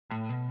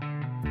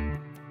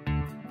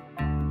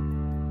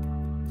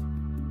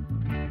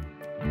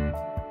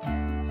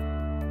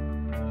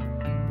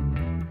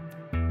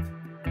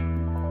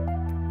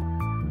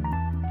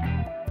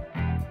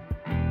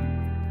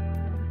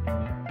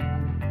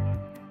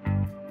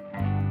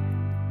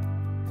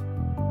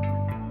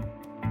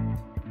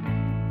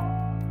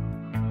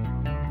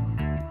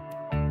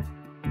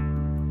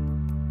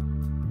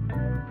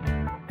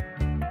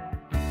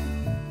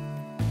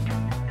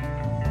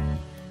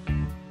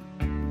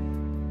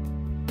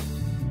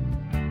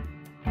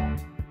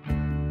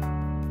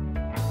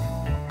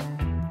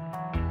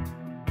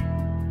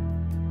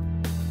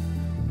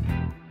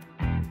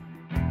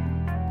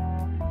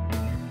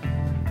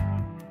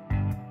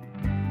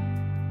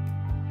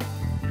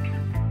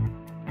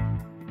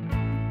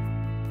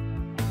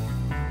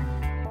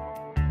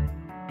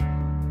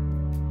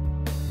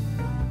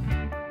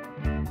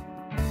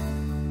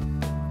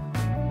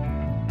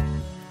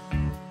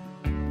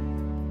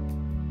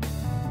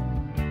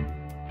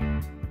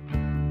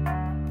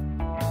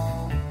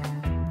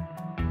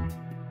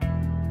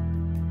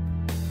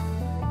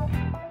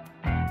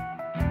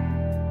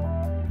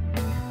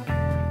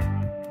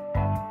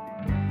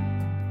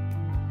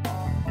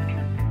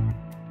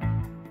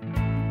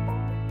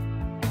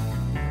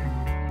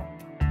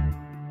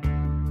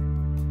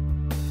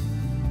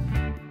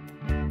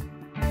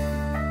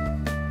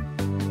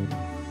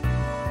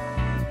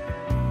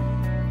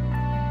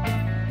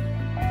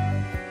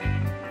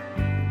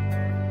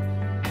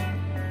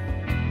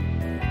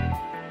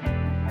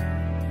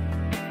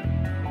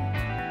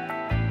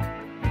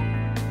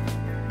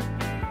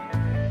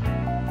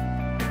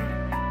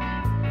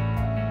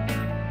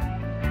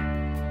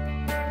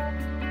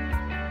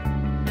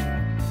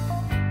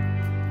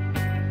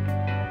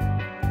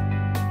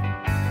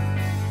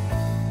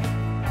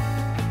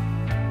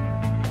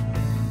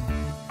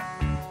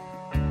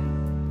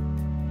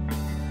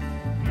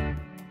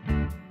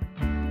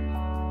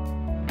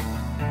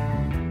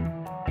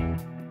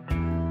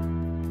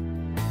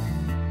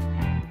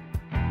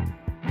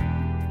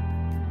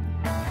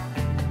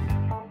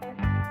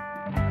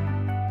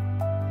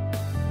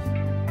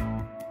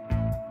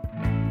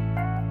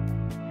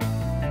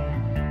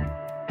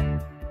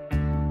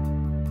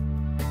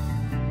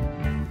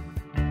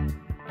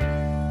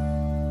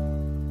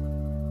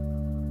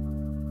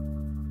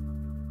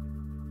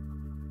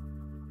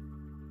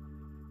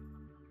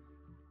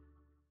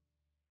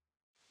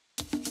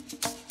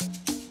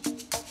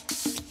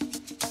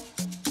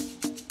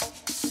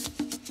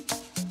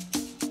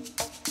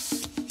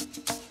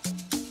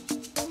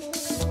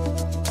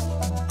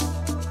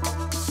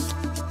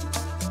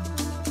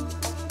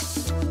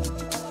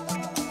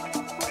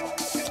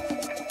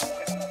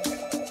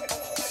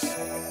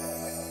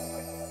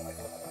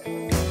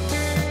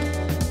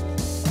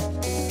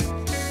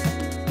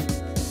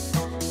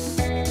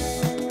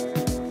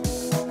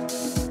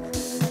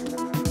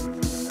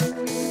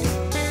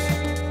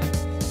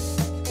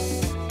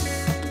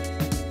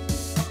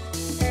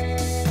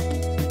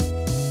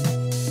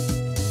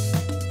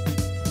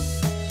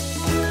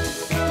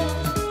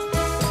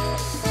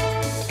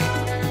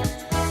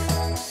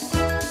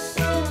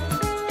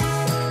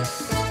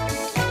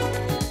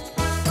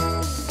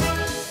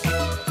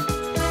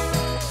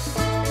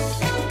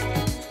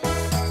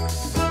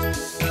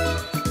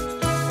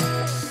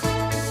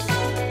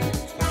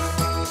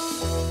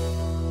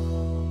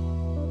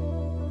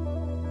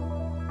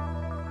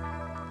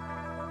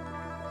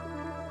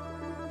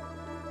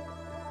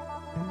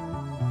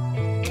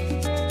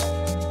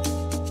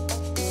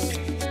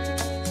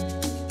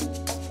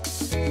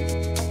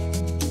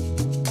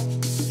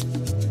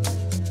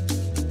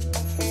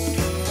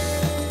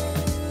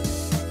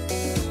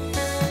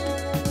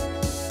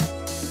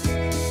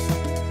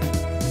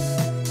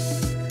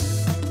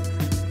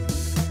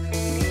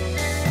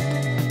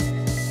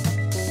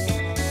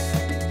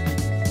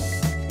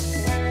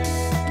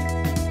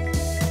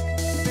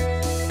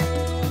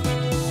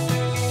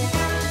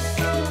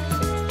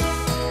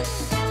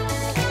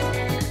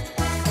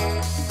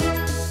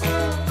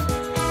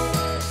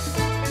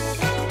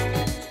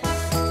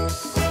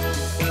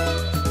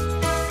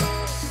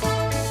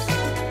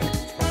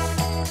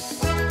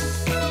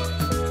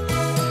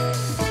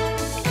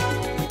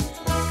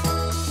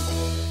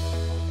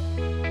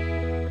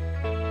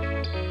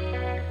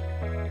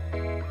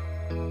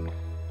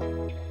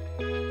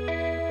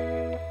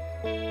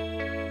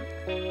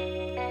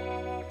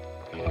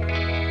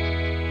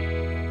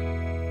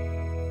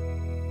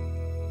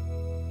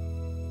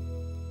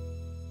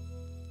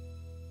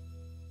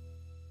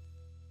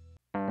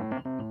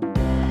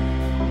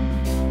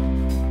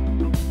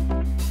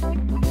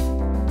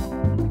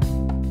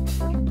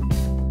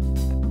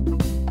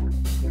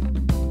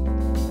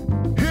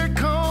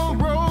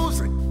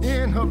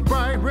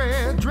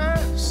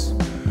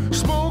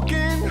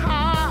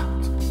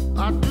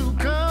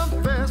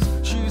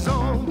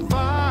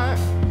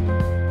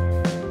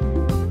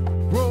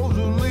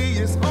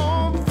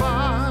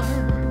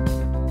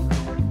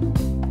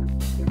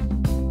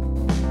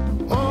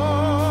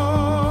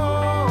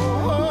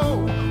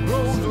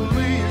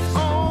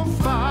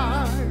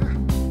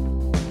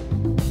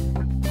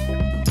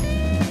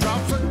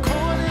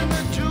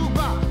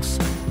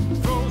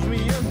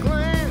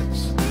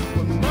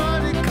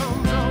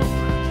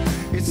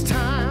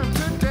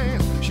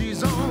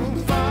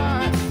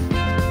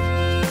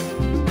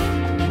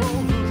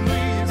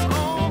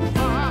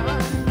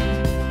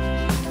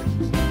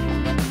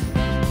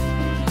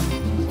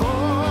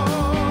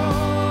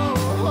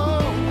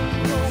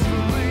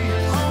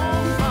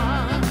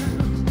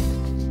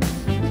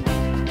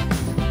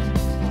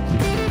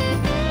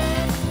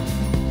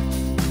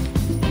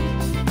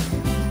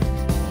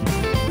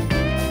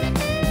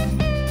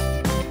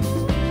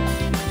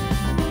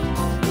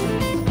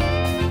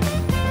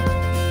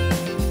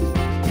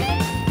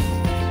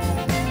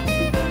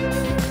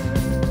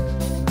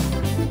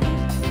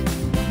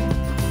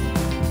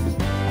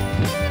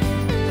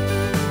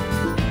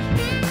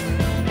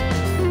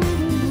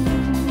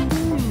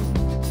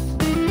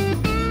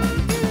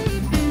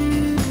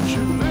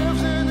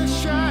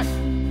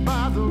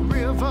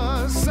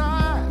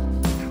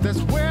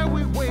That's where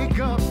we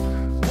wake up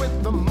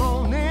with the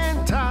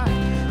morning tide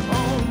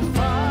on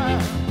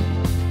fire.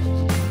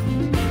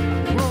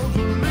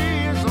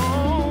 Rosalee is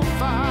on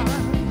fire.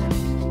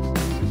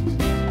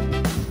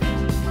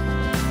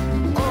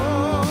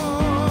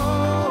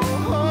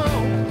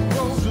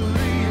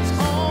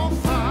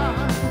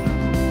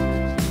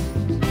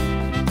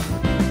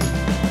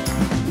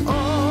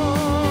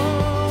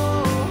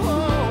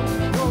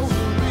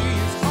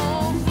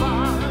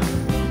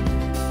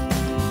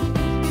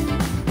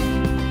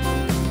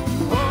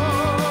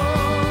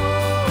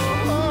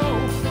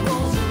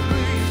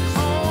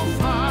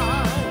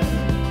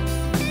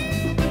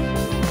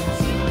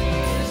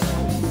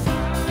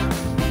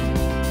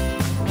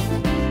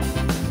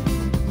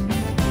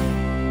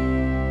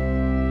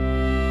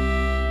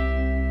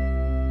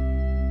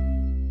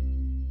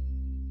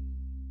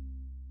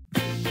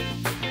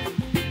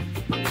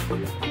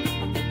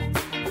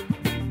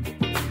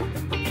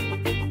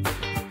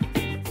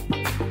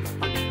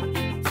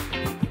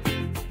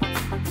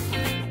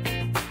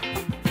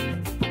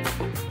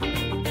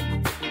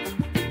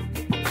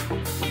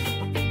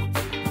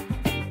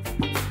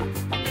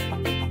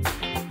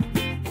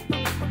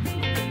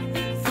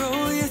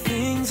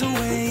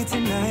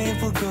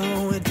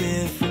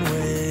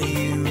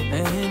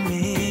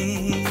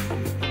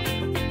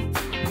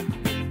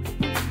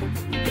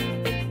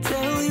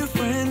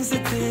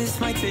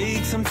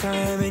 Some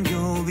time and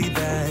you'll be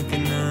back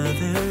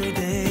another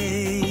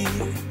day.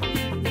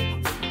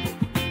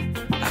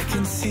 I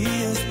can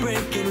see us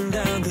breaking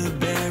down the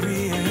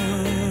barrier.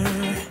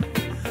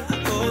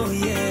 Oh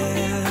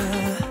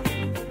yeah.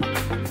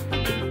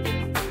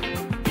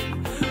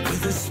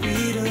 With the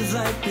speed of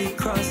light we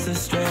cross the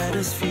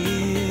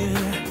stratosphere.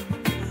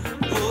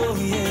 Oh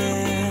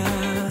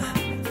yeah.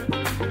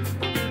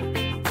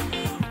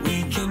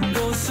 We can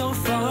go so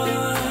far.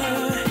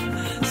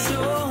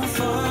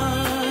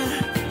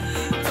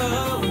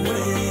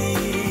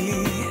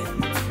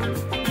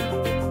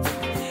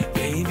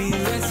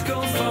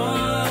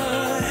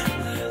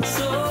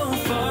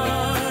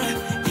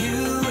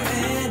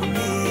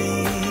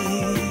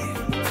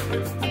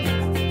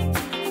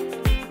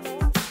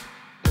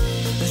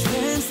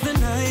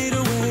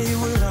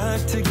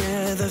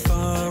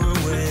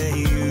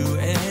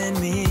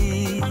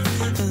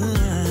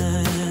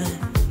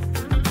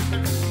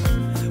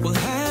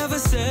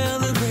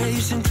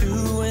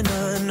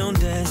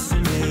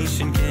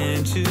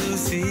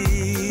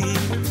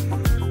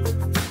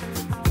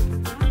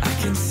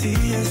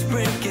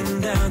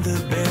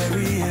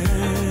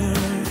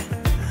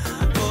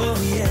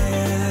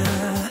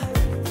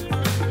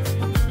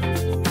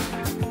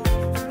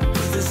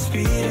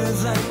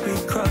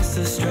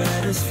 The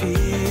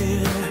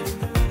stratosphere.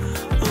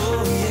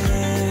 Oh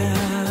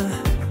yeah.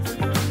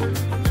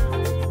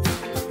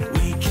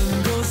 We can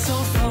go so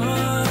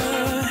far,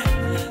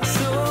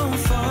 so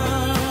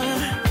far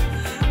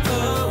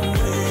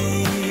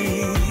away.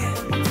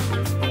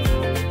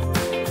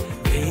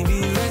 Baby,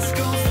 let's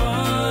go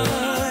far,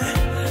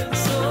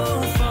 so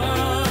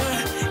far,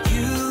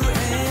 you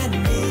and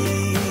me.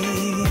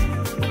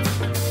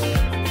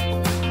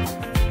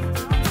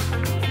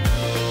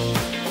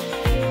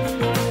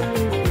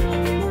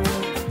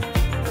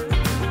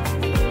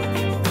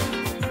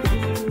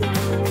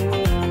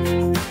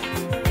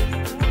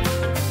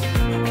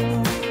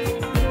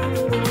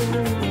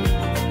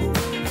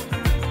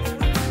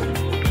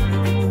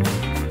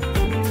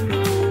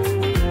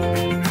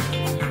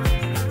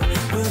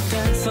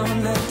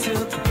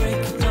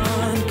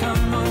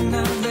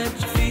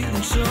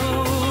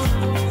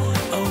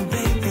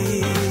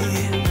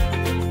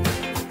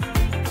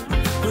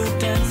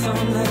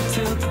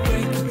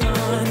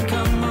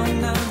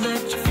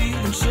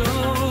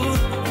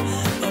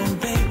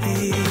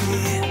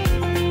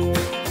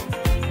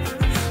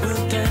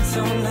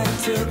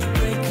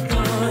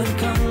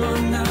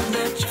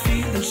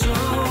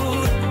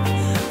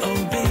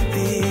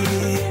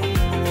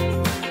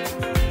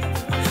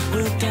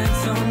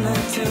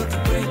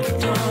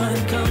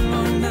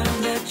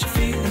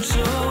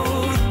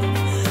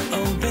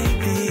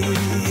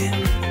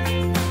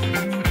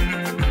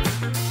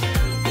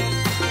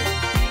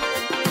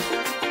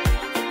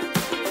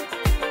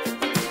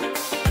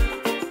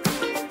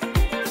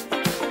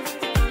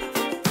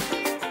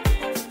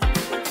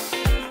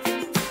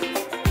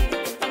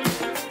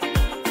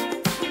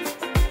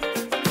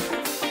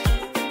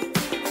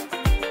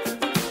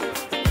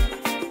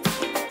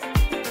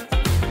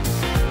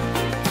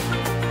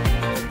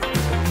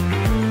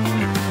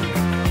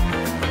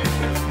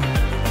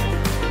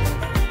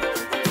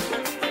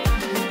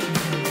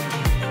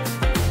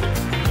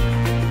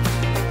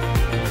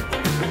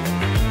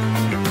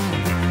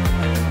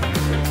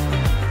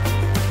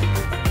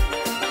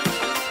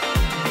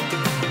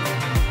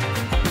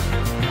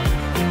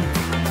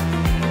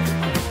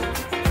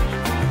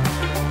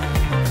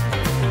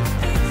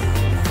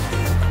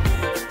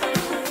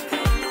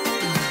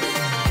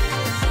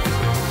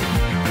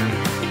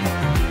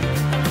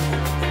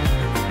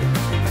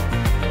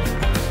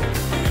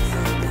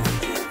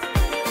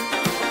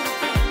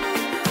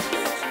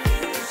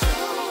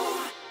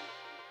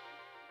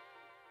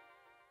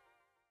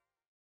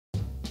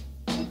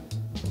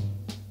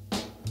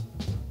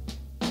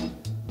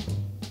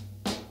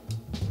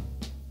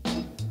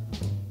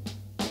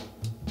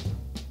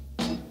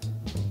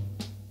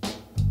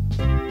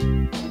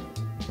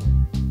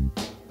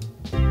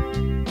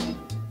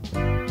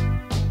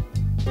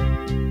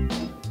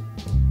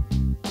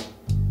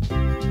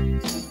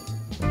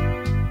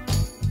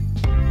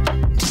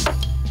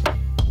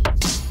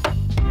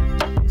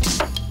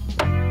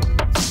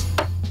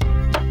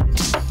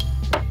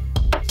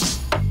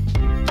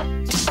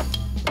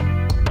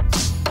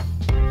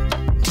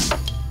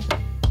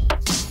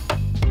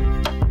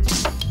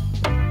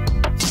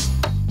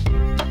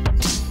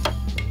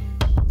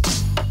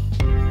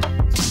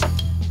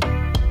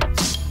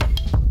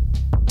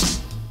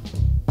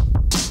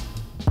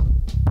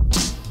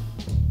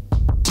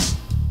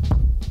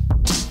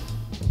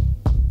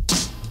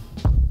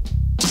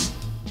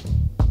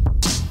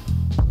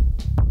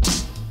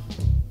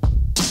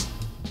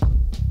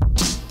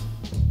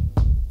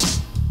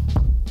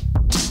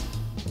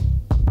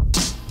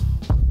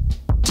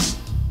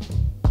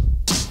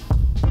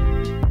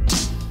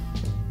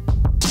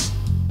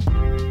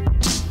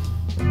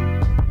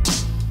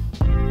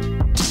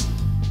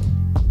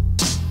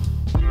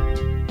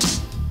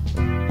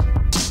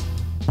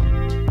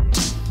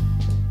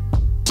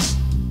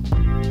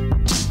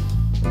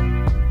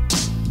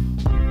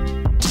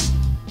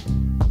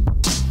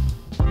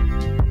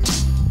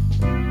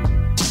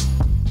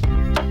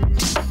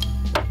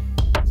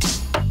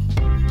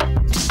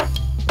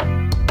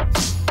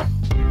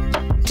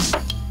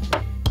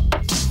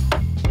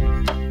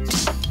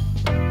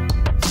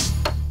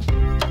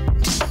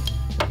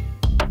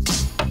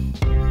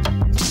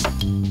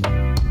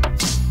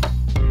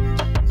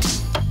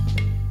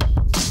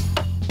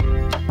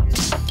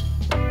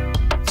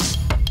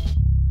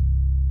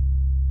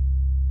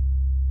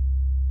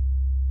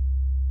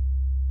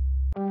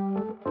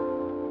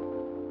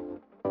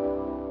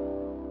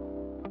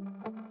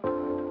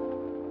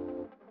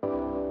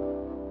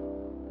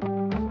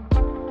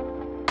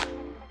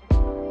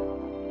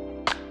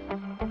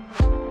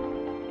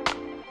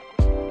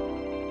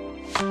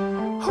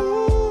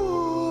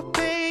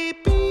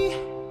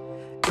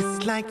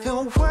 like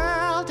the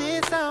world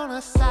is on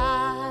our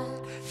side.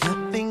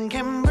 Nothing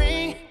can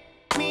bring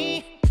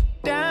me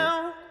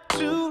down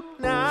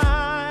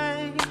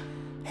tonight.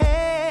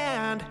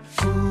 And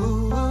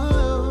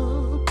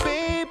ooh,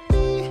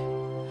 baby,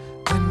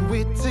 when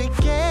we're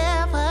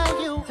together,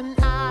 you and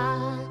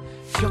I,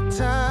 your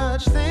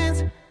touch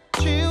sends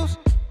chills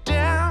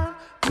down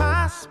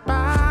my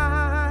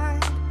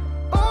spine.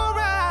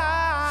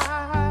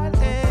 Alright,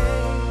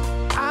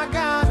 and I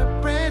got a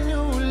brand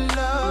new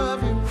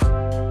love. You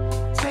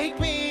take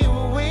me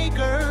away,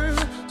 girl,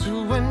 to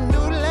a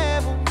new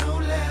level.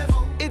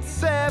 It's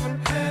 7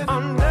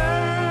 on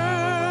earth,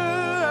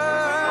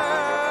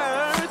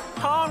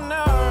 on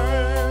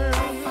earth.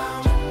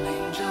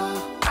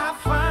 I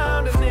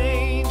found an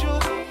angel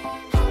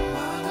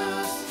among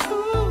us.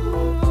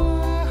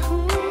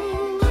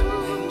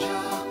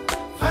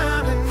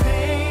 Found an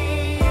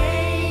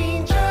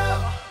angel.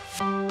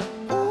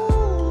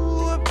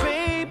 Ooh,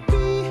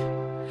 baby,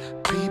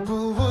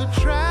 people would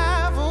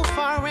travel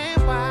far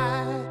and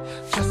wide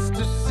just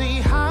to see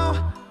how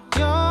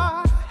your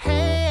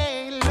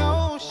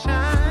halo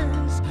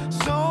shines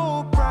so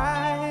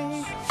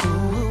bright.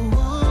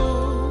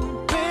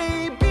 Ooh,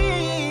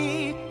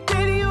 baby,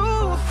 did you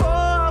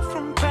fall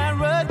from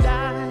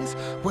paradise?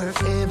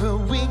 Wherever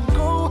we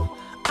go,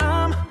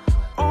 I'm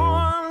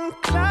on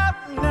cloud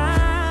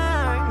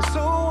 9,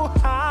 so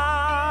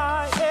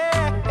high.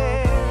 Yeah.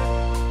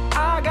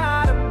 I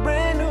got a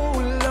brand new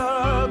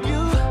love.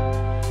 You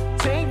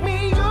take me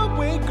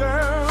away,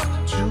 girl,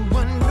 to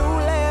a new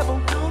level.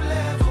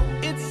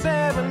 It's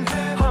 7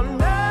 on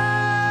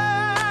earth,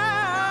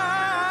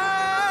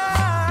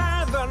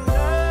 on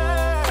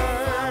earth.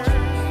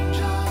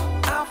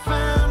 I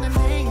found an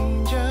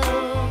angel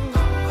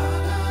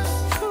among us.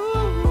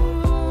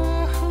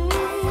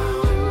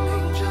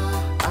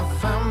 I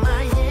found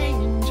my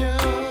angel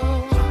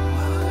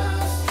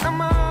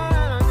among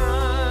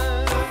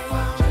us.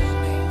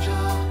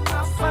 I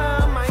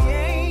found my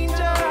angel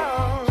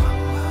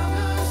among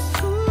us.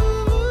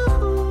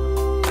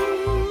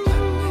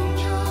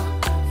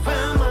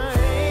 Found my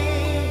angel.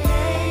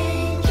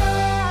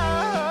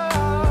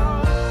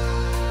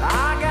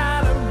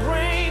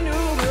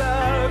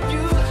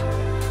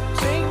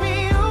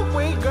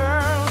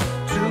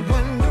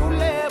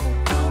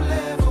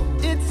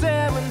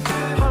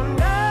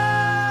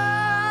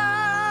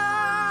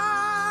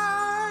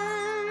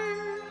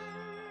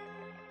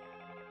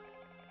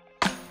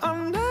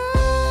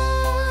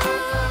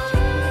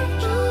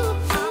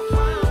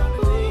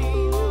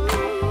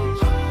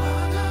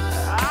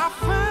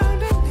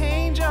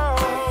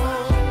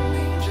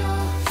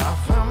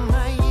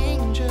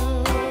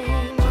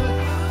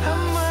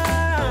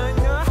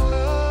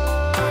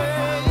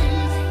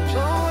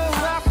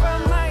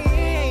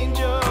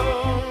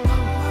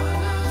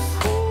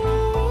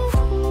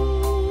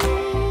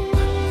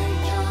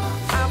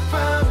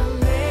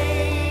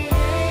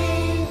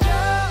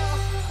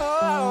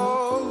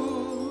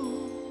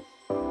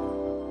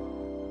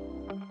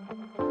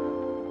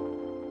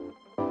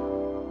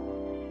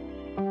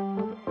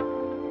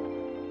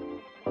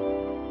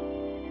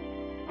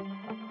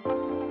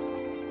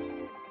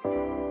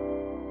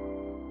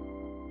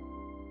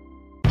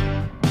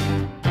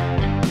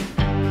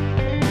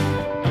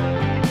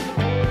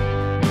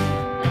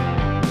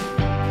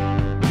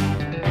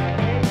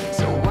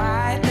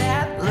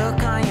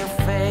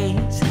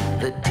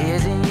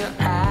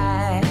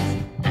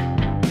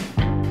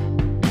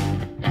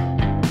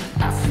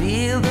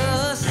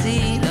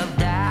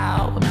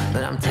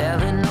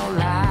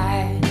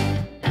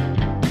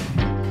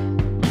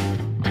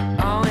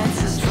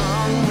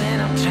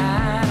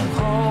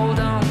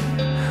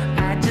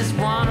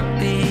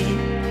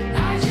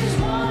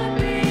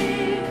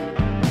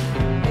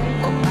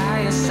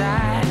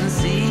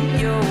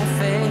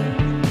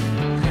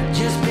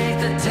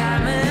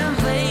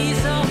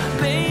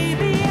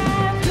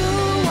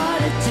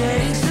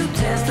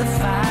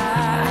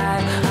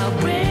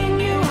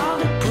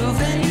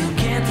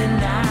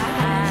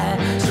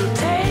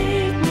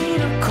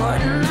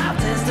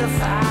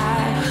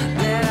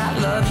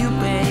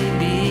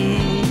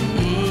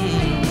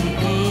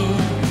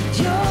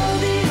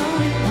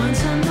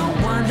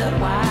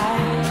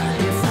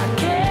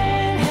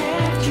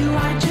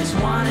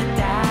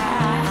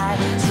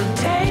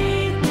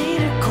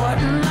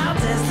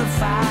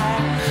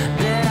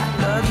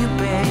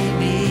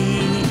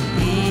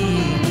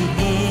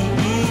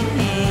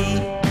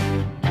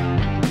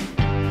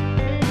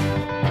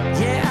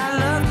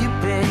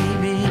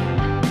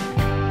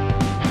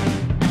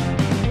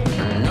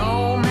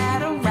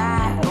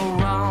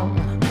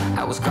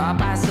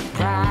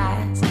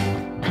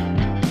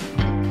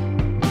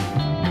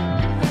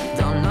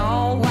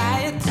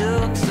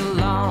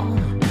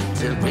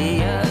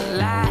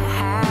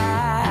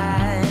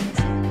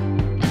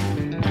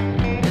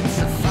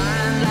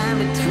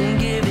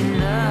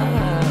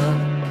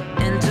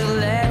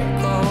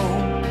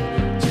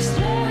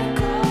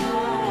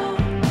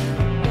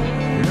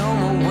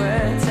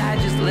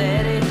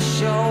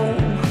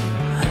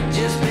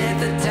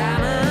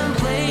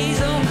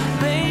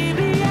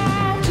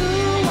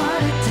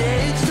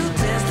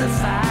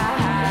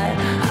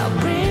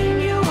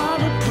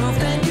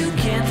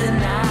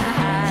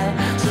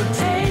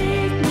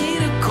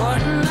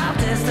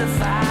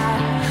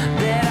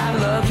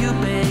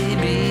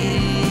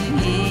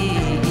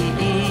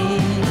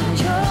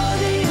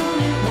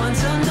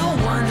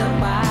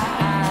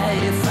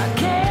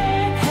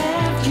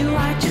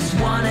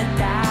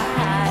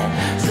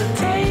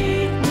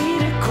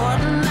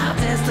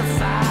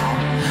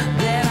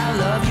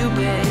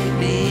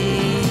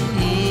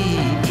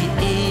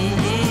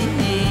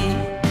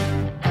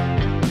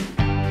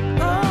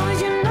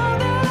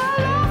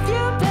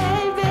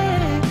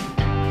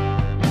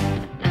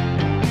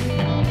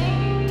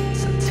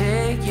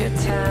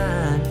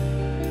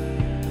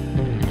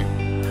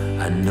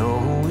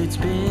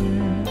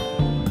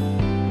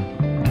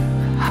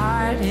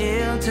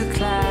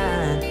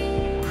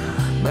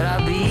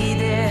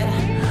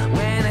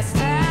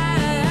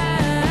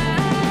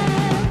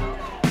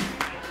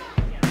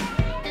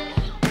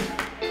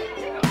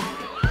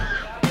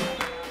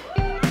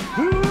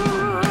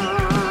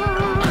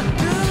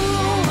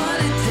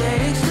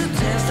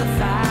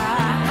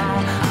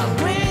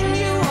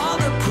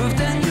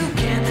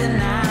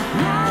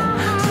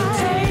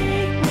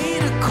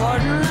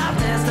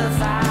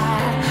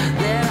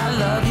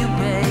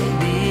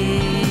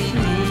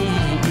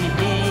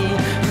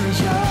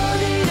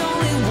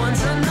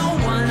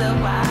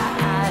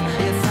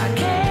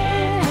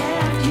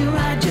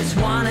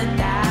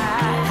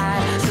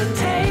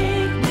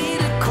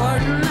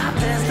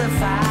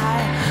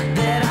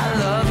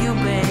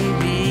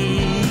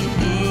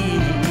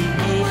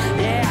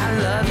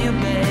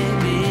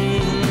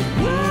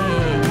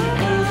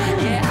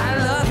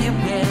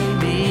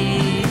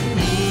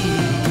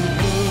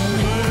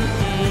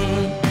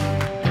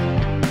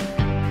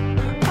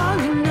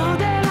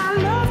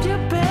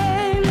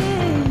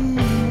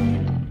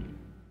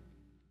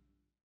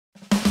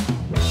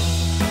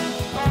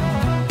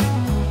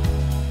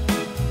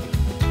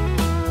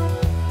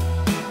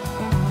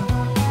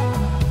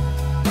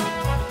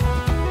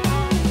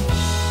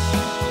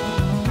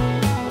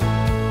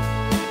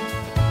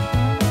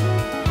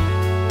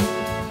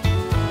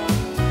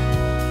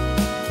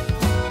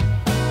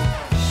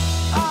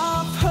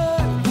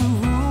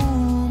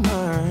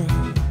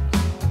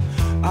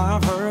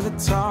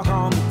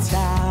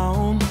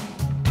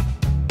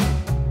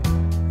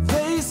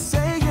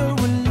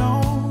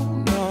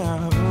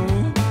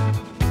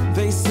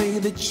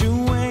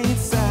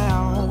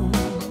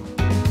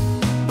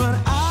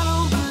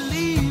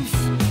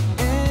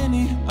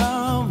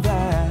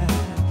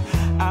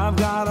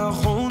 got a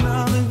whole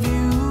nother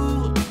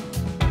view.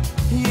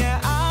 Yeah,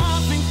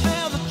 I think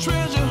there's a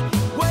treasure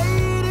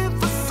waiting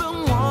for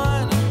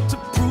someone to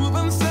prove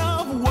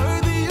himself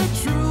worthy or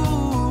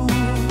true.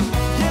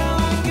 Yeah,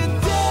 like a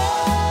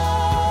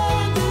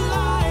dandelion,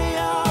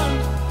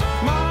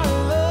 my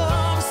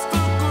love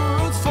stuck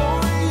roots for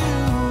you.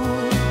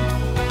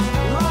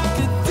 Like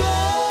a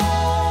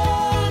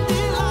dandelion,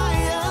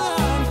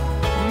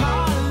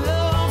 my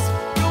love's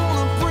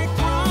gonna break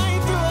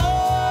right through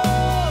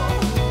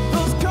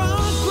those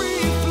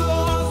concrete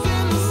floors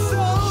and the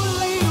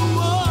solid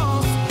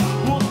walls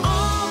will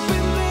all be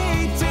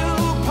made to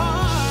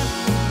part.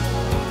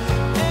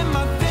 And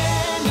my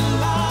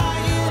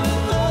dandelion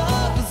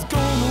love is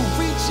gonna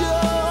reach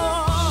your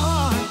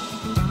heart.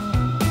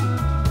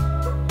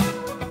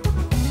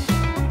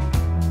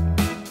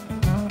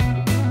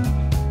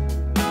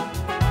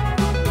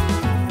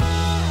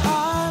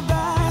 I've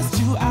asked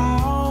you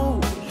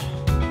out,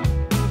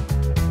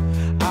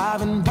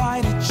 I've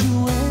invited you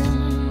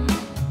in.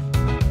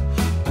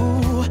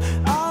 Ooh,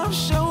 I've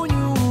shown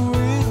you a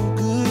real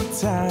good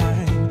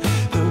time,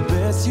 the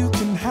best you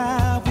can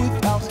have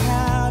without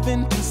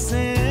having to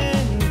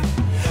sin.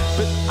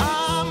 But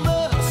I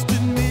must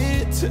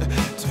admit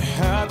to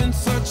having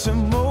such a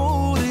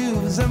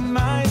motives up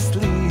my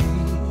sleeve.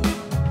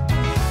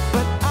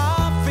 But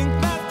I think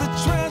that the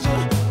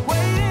treasure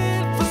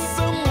waiting for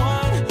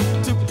someone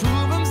to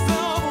prove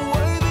himself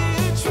worthy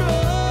and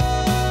true.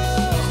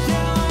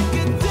 Yeah, like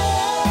a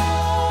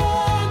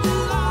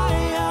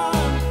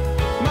dandelion,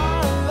 my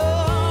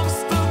love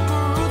stuck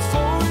roots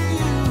for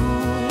you.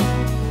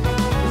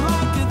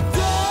 Like a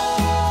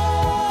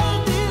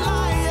dandelion,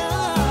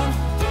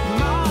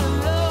 my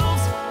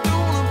love's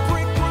gonna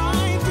break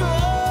right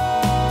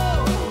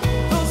through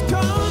those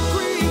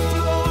concrete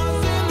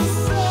floors and the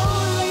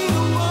solid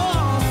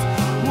walls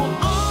will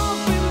all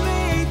be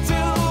made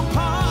to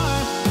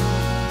part.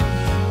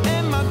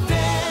 And my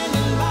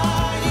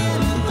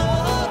dandelion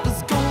love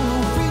is gonna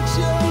reach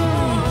your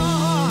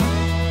heart.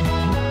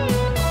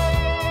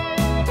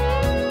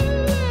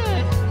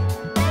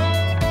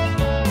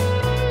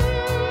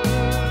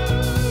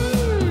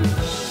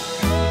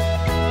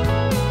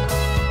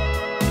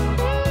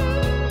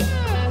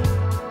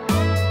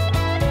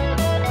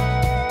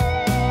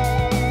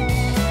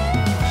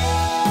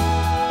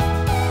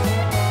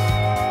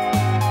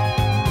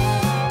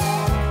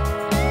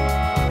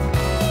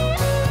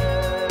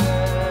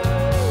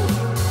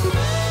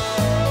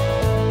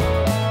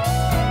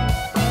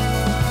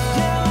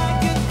 Yeah,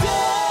 like a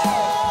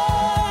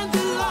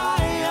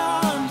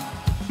dandelion,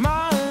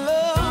 my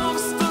love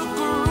stuck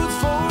roots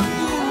for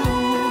you.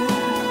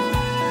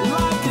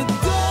 Like a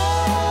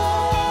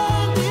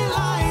dandelion,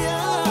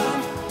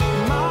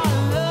 my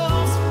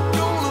love's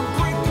gonna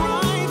break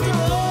right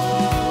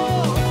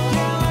through.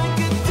 Yeah, like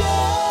a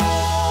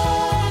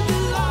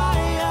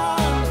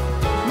dandelion,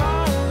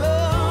 my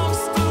love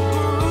stuck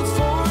roots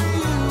for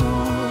you.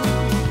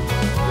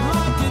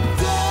 Like a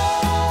dandelion,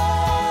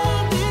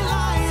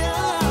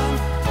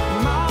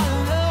 my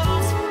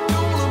love's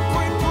gonna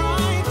break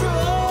right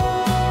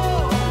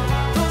through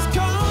those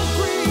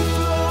concrete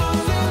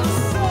floors and the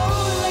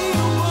solid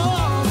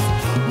walls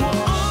will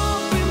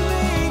all be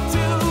made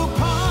to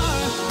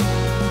part.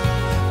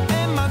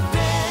 And my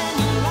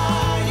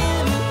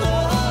dandelion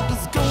love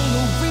is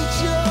gonna reach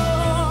your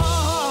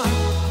heart.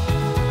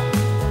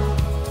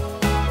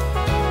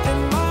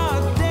 And my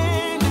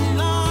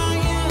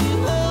dandelion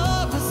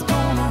love is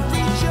gonna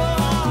reach your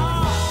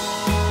heart.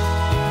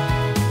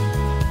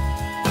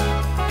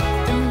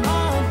 And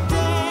my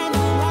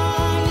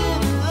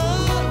dandelion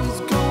love is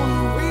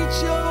gonna reach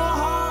your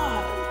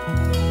heart.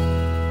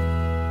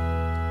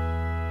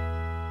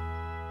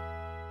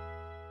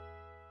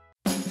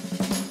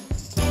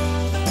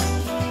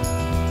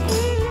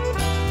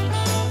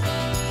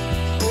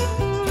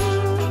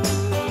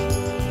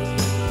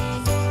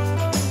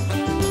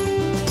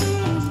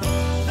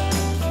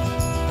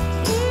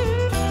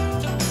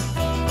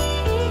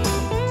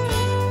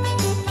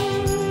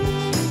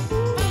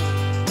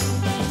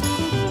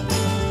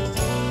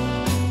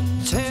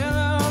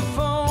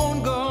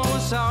 Telephone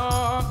goes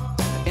off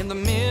in the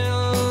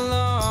middle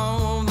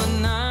of the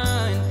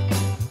night.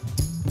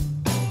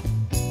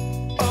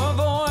 A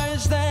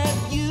voice that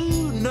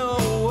you know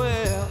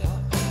well,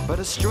 but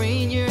a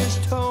stranger's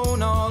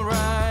tone, all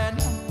right.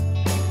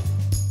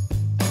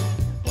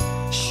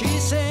 She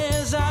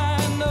says, I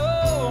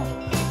know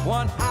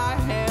what I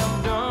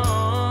have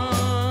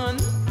done,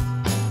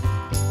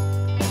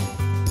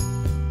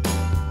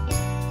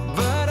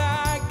 but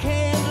I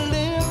can't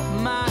live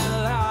my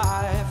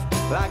life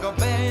like a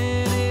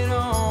bandit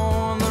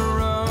on the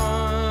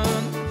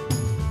run.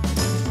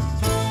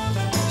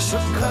 So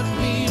cut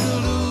me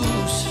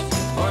loose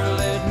or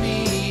let me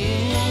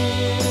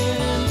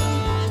in.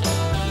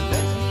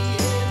 Let me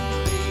in,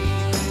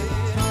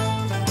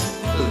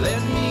 baby.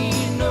 Let me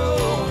know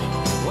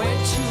where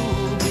to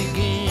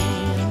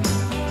begin.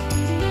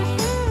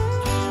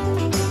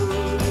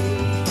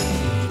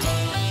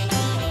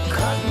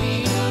 Cut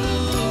me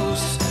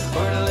loose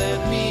or let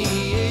me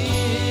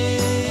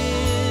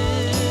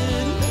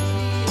in.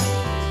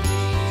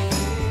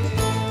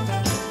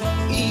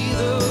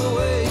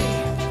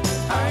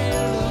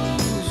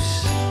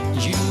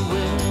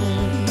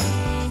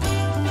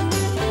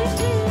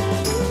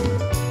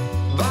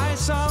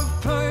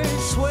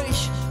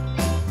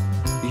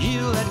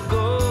 you let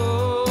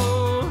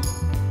go.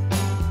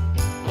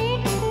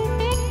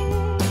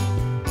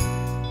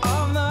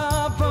 Of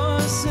the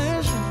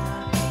position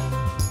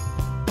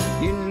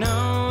you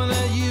know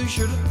that you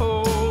should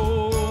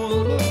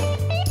hold.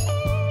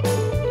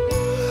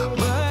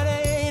 But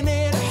ain't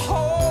it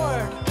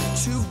hard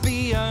to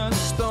be a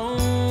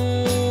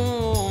stone?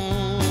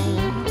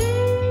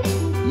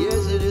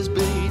 Yes, it is,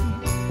 babe.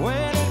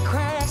 When it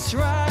cracks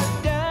right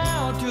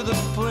down to the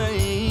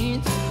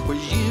place where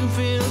you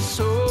feel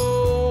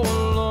so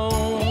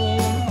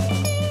alone.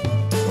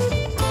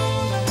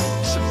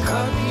 So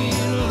cut me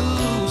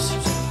loose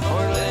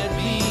or let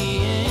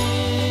me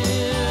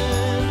in.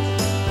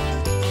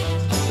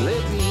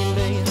 Let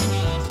me in.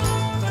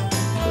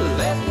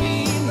 Let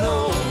me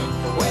know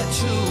where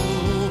to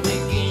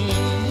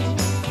begin.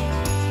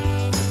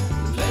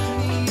 Let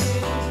me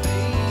in,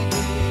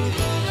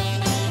 baby.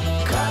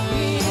 Cut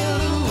me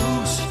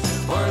loose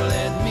or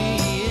let me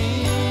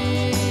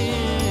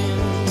in.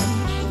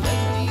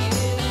 Let me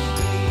in,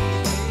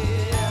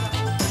 baby.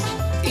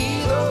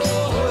 Either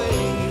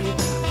way,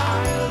 I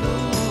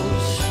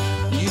lose,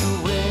 you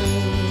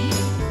win.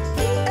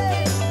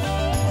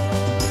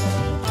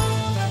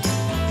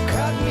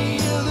 Cut me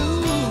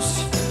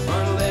loose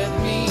or let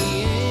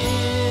me in.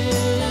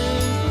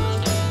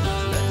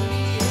 Let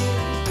me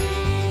in,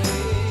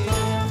 baby.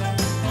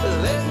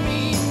 Let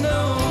me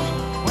know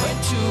where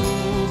to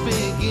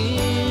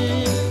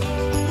begin.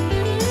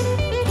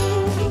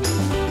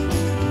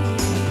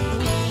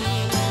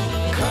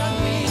 Cut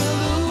me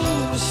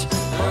loose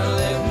or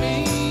let me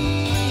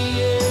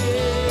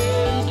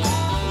in.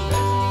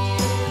 Let me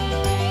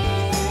in,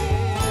 baby.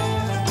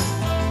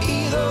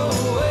 Either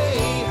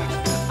way,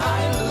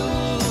 I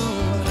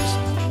lose,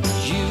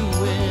 you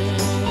win.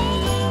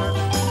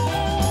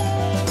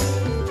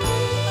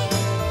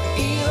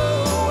 Either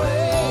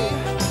way,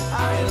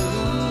 I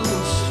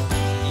lose,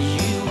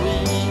 you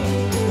win.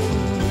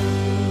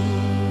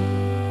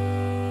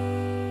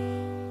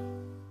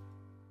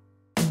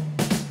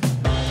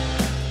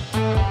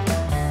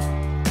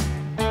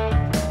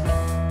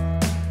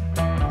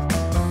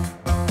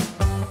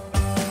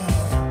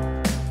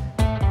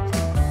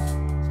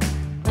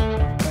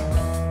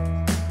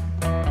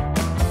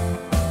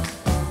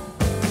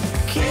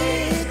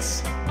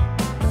 Kids,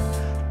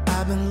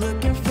 I've been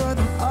looking for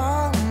them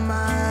all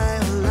my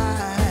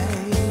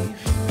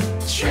life.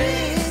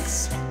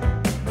 Tricks,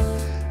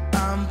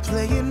 I'm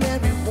playing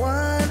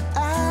everyone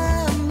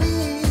I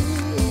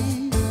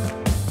meet.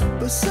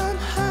 But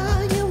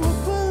somehow you were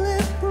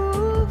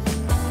bulletproof,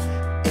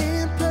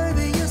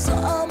 impervious to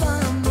all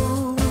my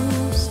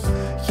moves.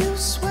 You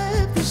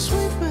swept the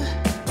sweeper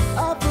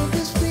off of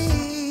his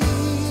feet.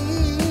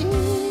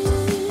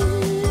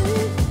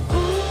 Ooh,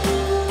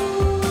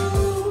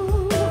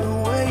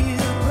 where you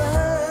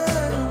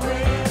run,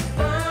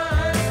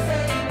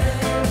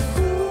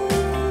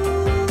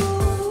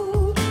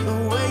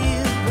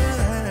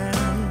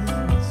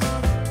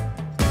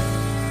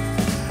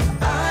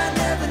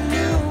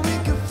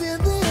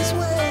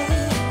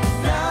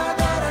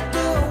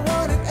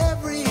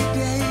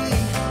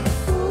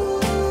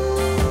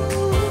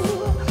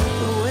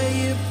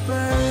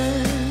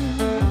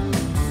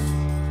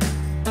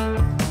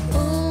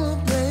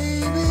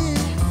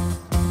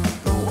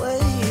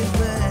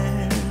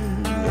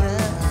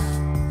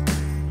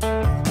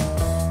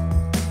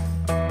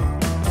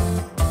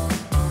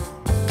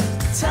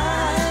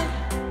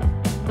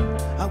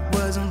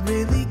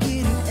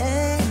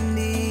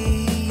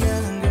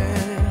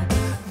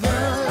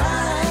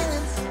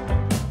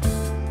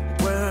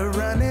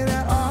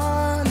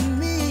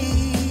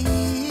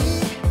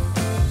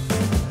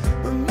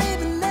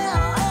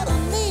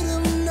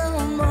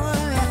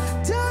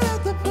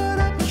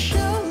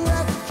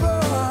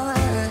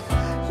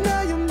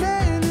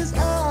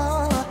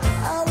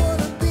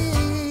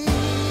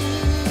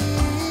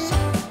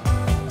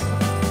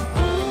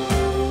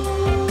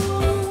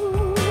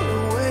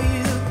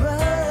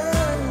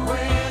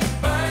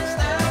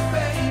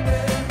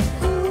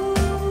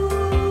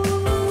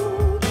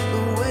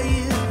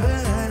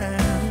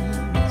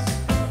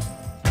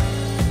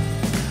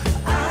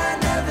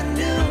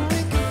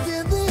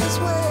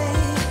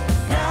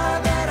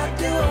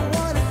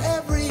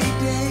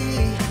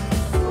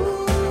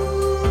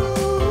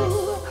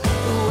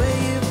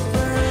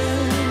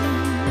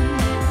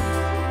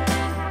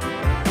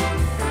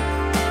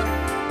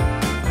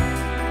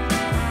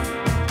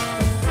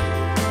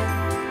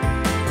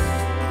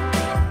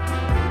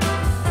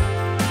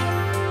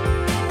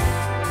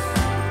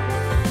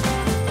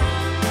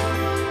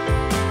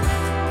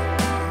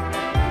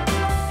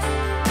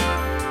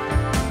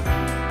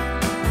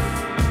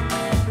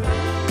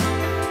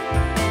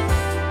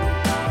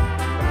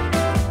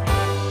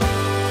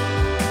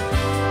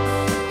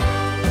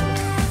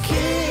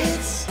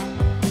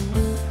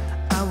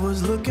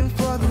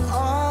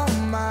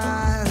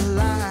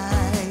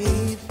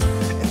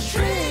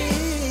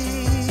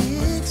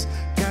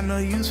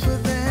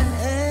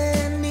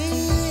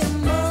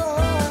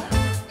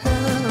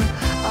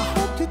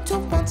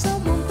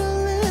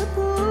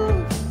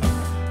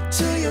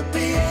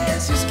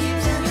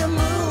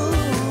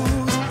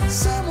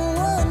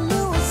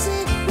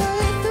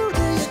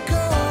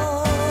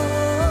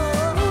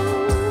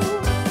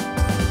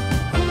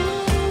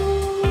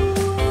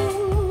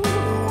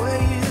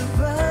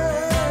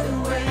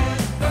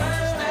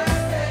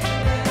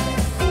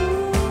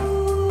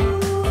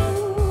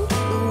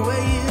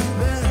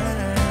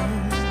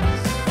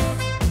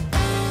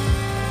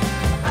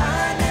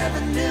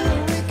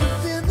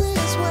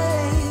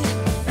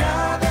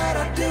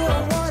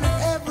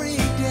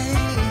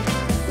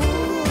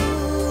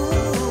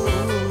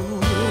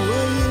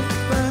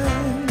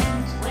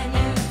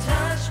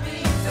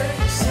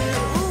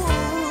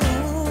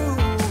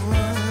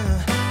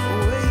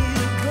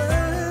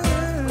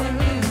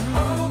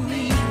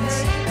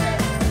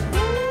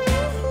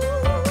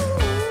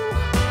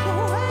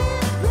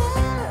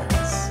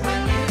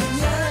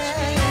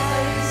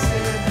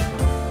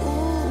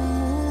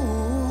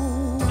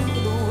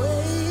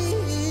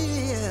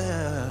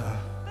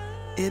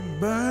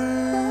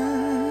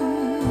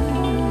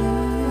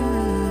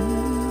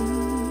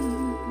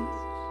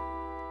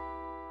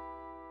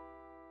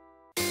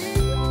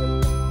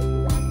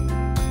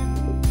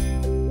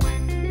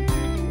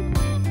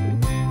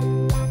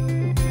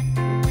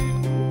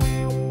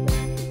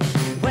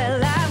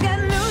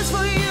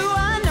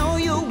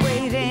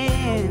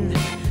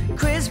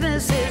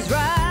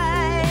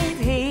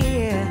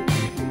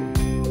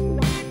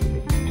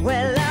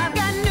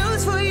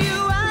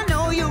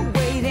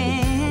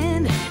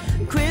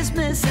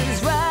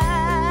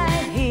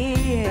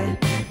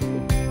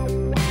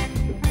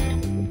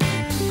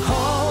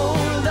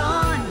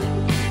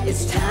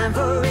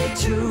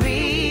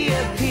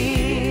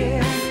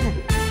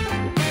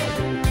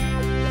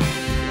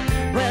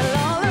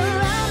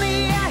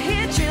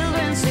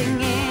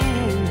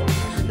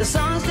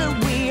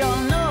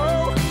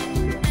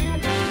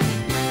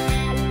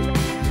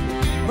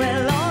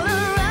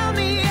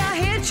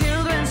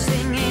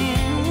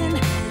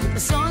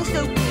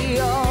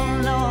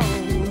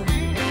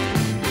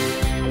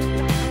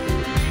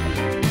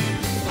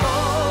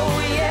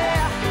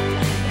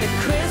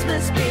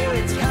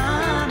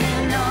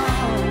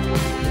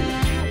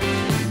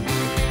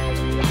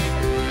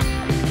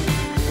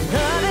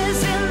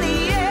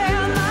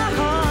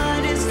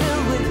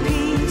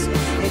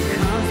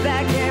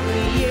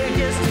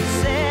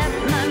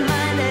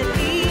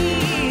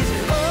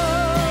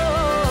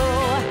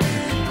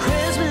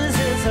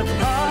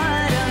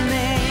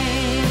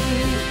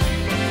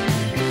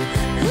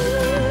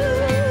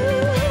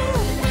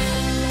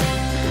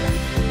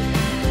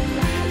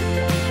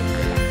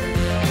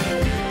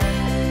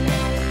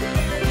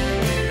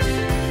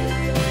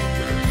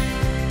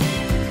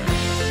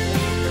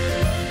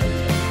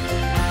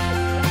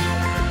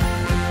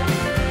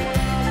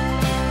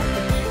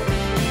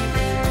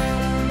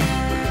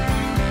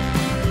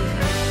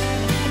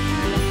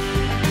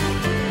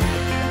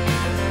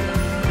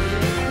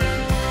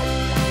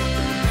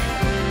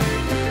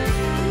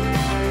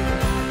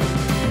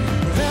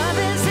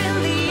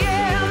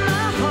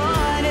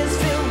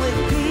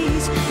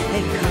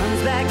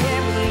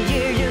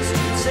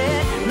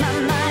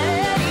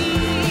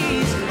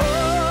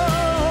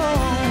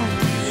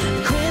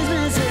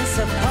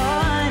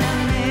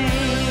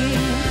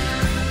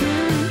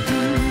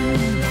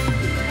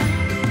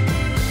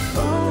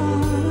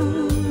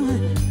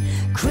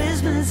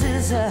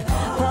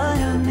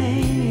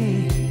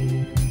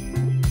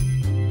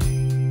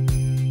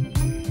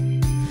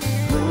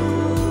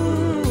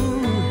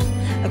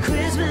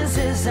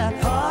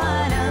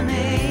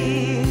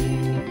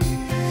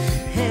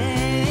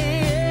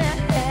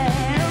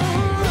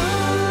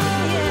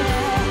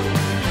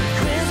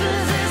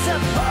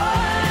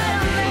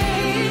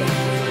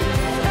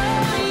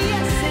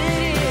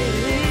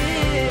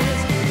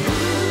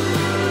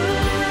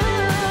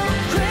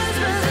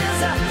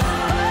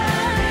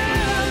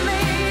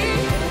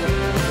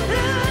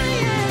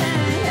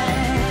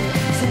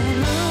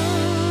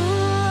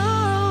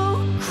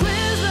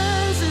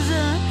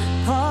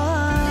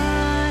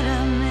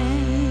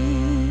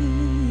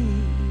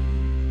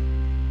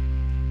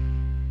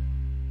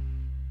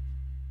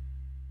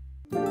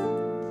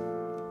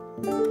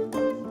 So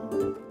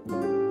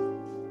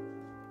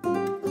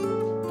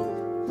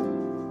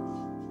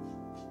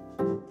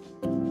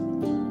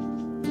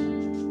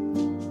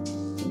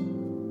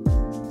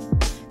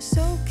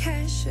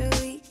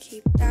casually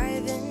keep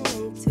diving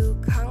into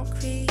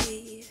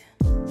concrete.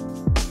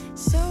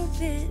 So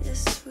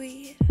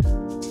bittersweet.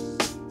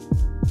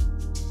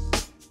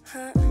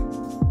 Huh?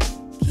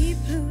 Keep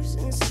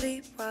losing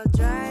sleep while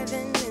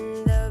driving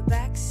in the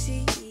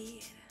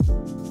backseat.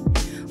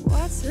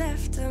 What's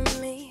left of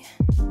me?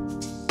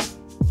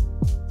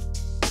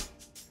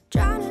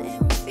 Drowning in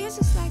what feels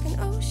just like an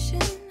ocean.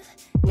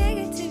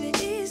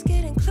 Negativity is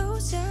getting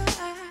closer.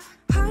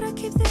 Hard to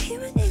keep the heat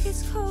when it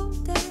gets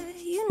colder.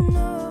 You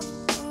know,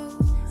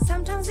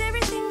 sometimes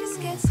everything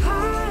just gets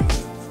hard.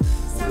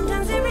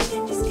 Sometimes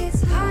everything just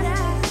gets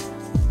harder.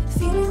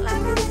 Feeling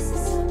like I'm missing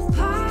some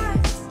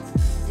parts.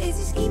 Days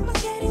just keep on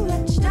getting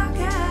much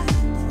darker.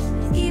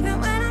 Even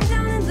when I'm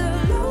down in the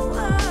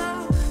lower,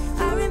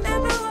 I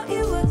remember what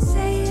you were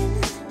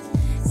saying.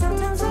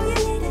 Sometimes all you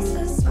need is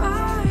a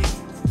spark.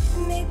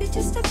 Maybe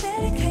just a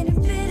better kind of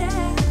bitter.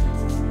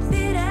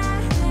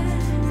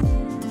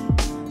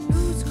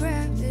 Lose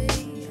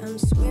gravity, I'm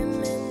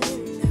swimming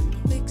in the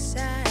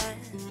quicksand.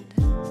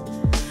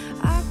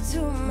 Up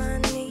to my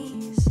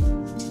knees.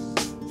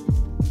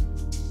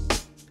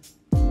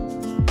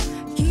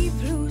 Keep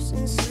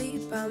losing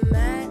sleep, I'm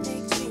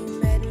manic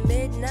dream at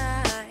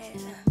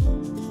midnight.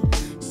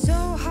 So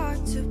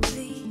hard to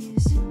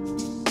please.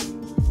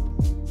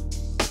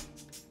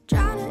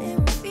 Drowning in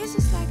what feels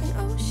just like an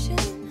ocean.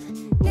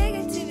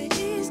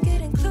 Negativity is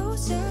getting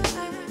closer.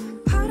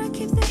 Hard to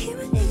keep the heat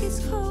when it gets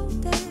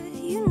colder.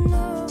 You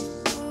know,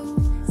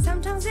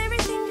 sometimes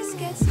everything just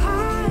gets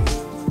hard.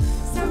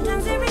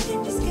 Sometimes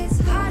everything just gets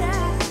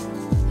harder.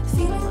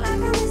 Feeling like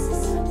I'm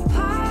missing some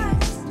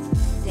parts.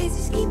 Days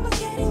just keep on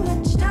getting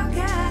much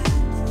darker.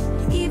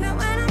 Even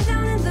when I'm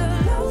down in the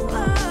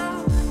lower,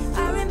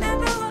 I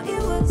remember what you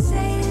were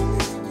saying.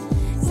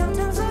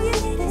 Sometimes all you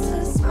need is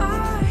a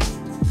spark.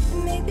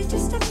 Maybe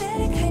just a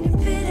better kind of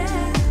bitter.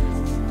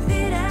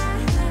 Bitter,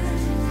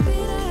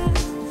 bitter,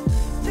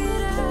 bitter,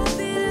 bitter,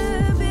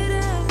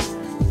 bitter,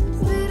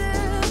 bitter,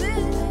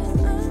 bitter.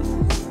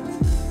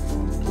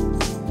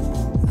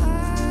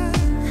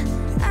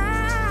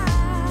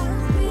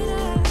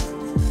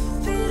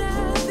 Bitter,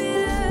 bitter,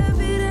 bitter,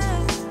 bitter.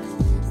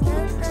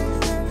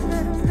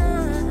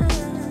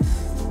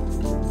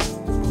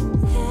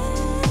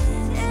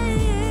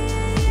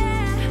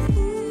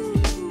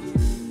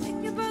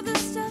 Think about the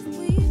stuff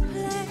we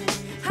play.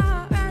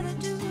 How I'd rather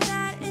do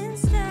that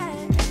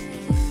instead.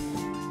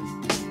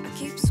 I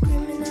keep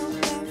screaming out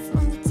loud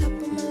from the top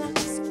of my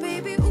lungs,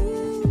 baby.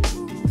 Ooh,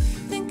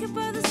 think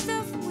about the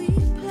stuff we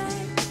play.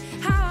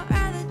 How I'd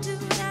rather do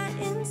that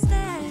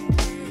instead.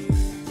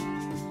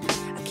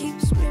 I keep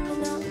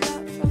screaming out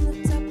loud from the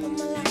top of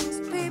my lungs,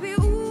 baby.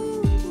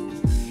 Ooh,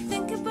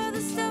 think about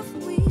the stuff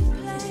we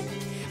play.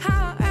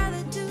 How I'd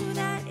rather do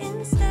that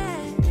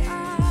instead.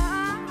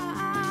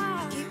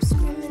 I keep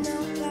screaming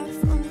out loud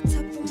from the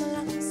top of my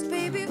lungs,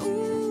 baby.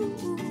 Ooh,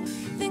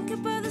 think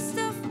about the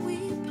stuff we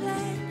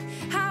play.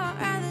 How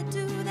I'd rather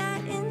do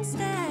that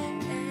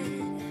instead.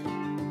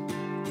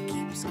 I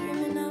keep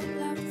screaming out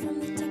loud from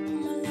the top of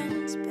my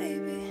lungs,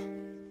 baby.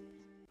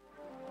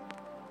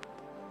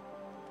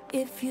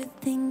 If you're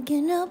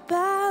thinking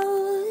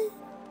about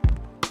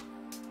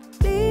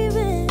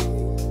leaving,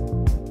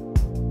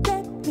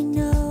 let me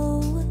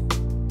know.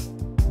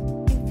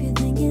 If you're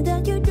thinking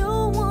that you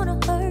don't wanna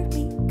hurt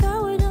me,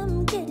 coward,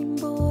 I'm getting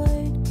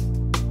bored.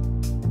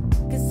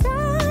 'Cause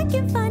I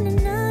can find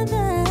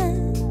another,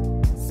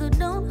 so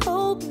don't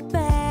hold me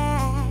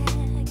back.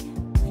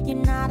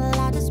 You're not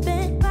allowed to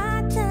spend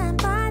my time,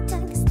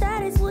 'cause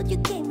that is what you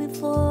came here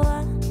for.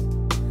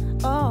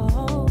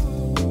 Oh,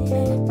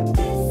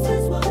 this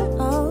is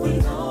what we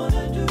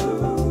gonna do.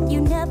 You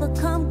never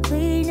come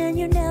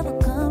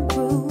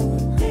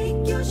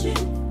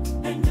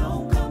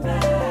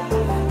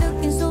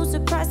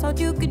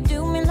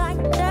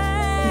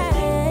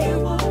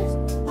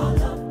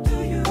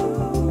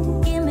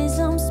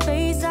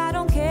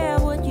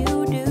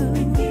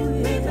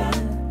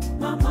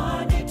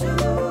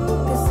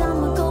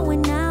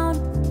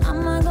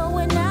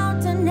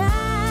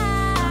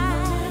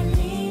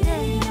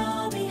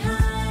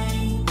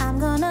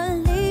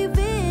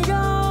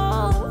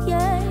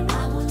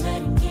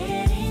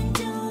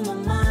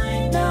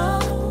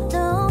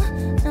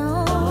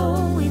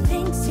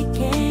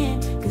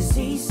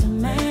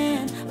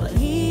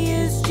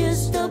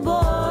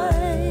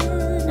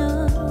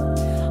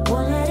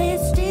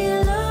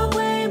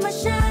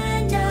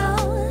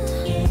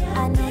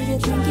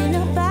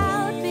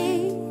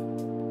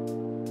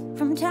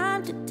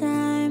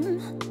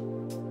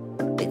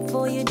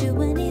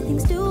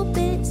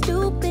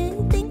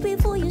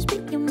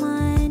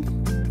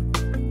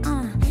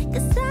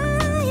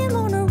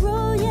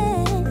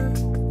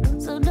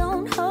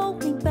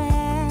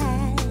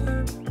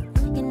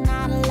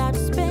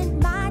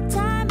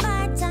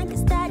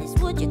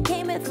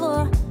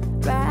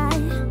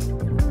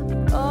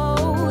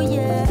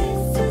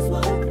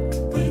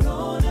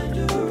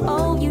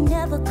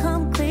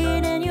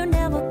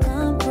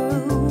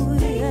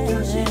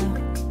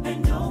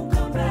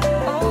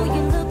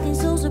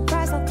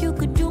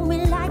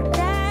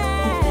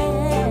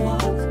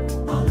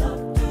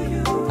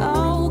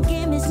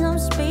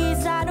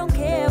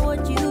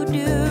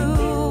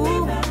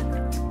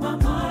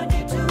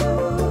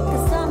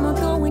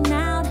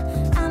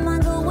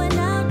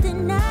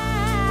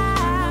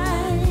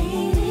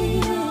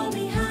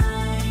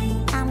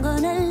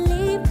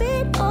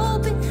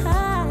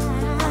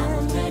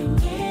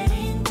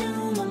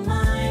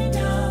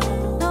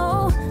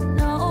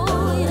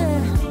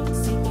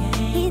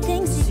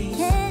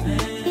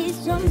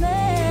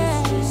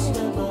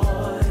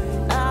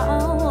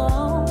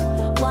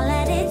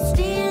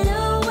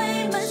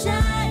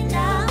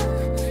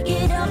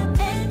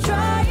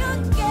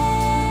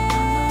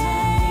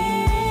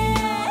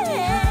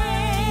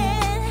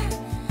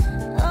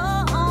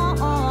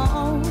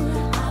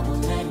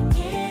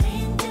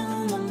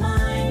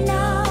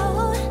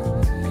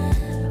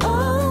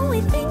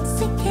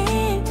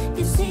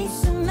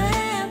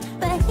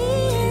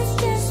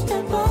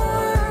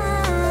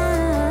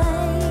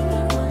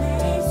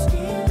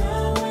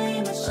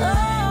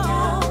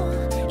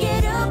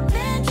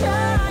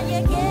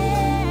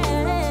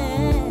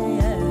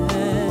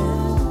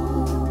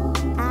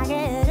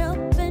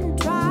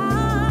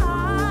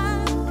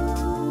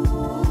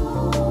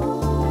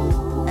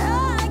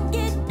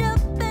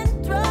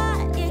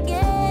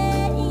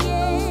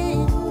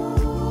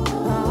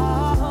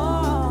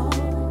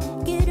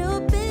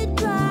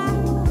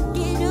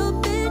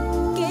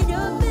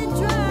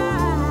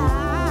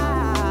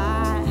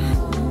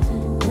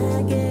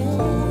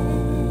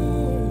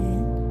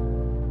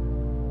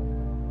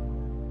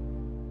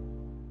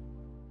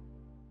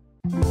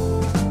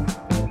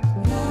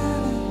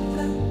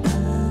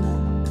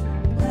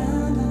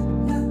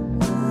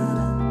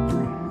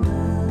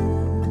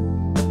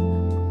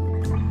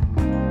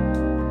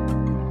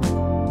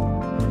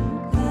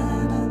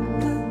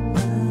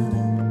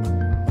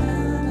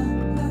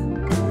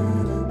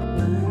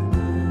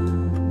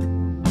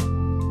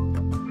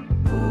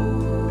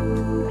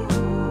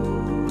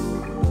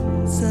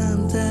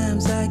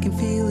can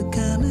feel it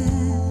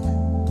coming,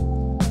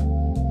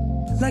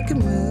 like a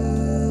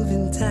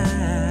moving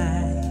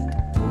tide.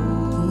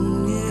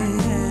 Yeah.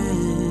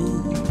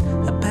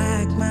 I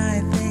pack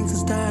my things and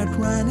start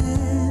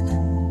running,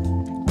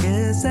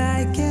 'cause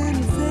I can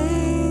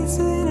face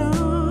it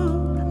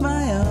on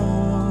my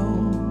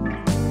own.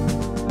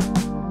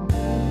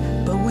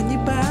 But when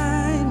you're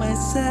by my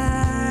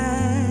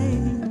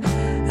side,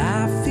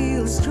 I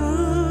feel stronger.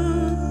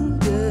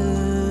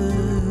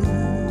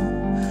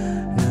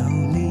 No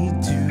need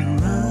to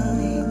run,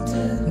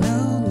 no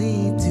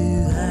need to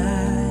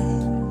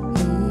hide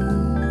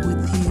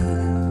with you.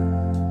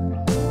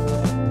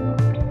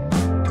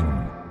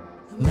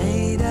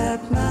 Made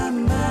up my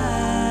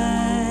mind.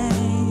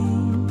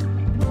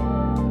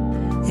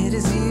 It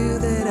is you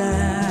that I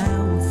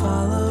will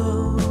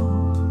follow,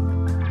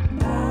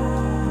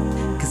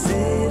 'cause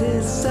it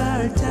is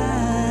our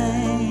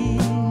time,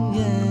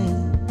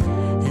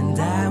 yeah. And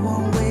I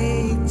won't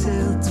wait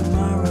till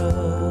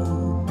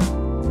tomorrow.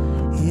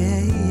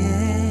 Yeah,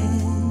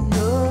 yeah.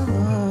 Oh.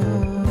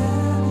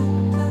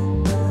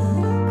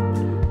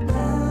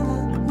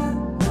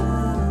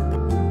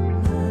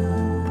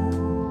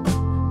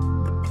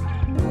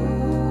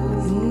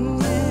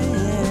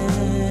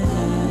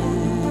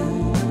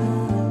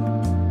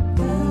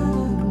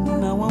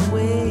 I won't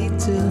wait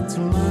till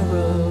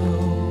tomorrow.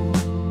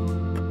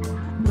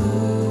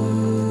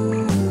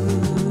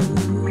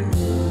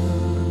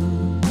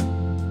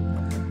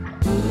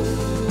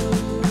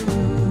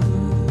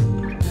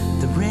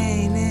 The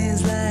rain is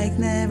like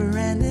never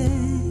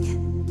ending.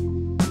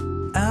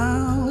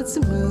 Oh, it's a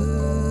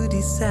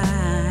moody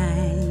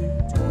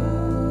sight.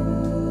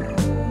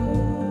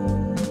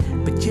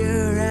 But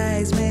your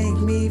eyes make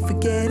me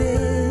forget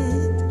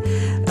it.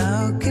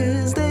 Oh,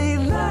 'cause they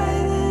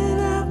lighten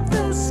up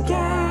the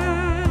sky.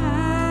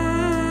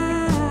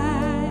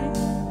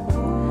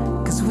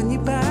 'Cause when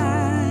you're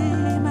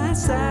by my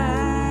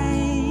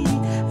side,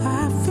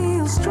 I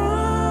feel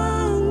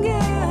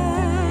stronger.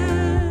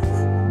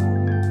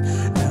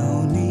 No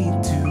need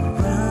to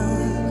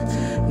run,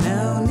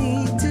 no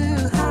need to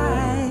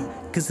hide,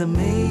 'cause I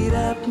made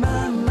up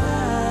my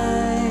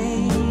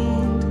mind.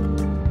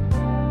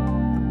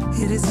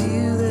 It is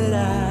you that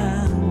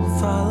I will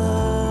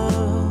follow,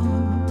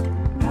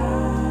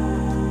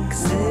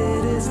 'cause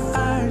it is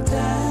our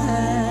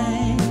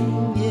time,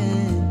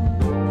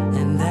 yeah.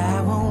 And I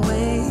won't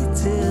wait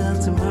till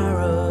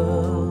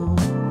tomorrow.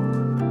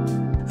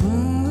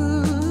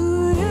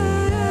 Ooh,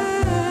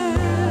 yeah.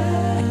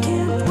 I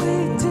can't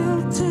wait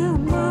till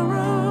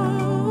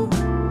tomorrow.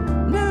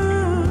 No,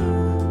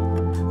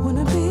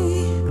 wanna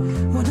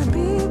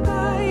be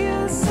by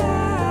your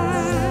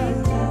side.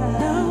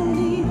 No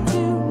need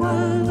to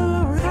run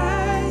or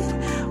hide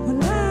when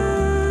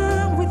I'm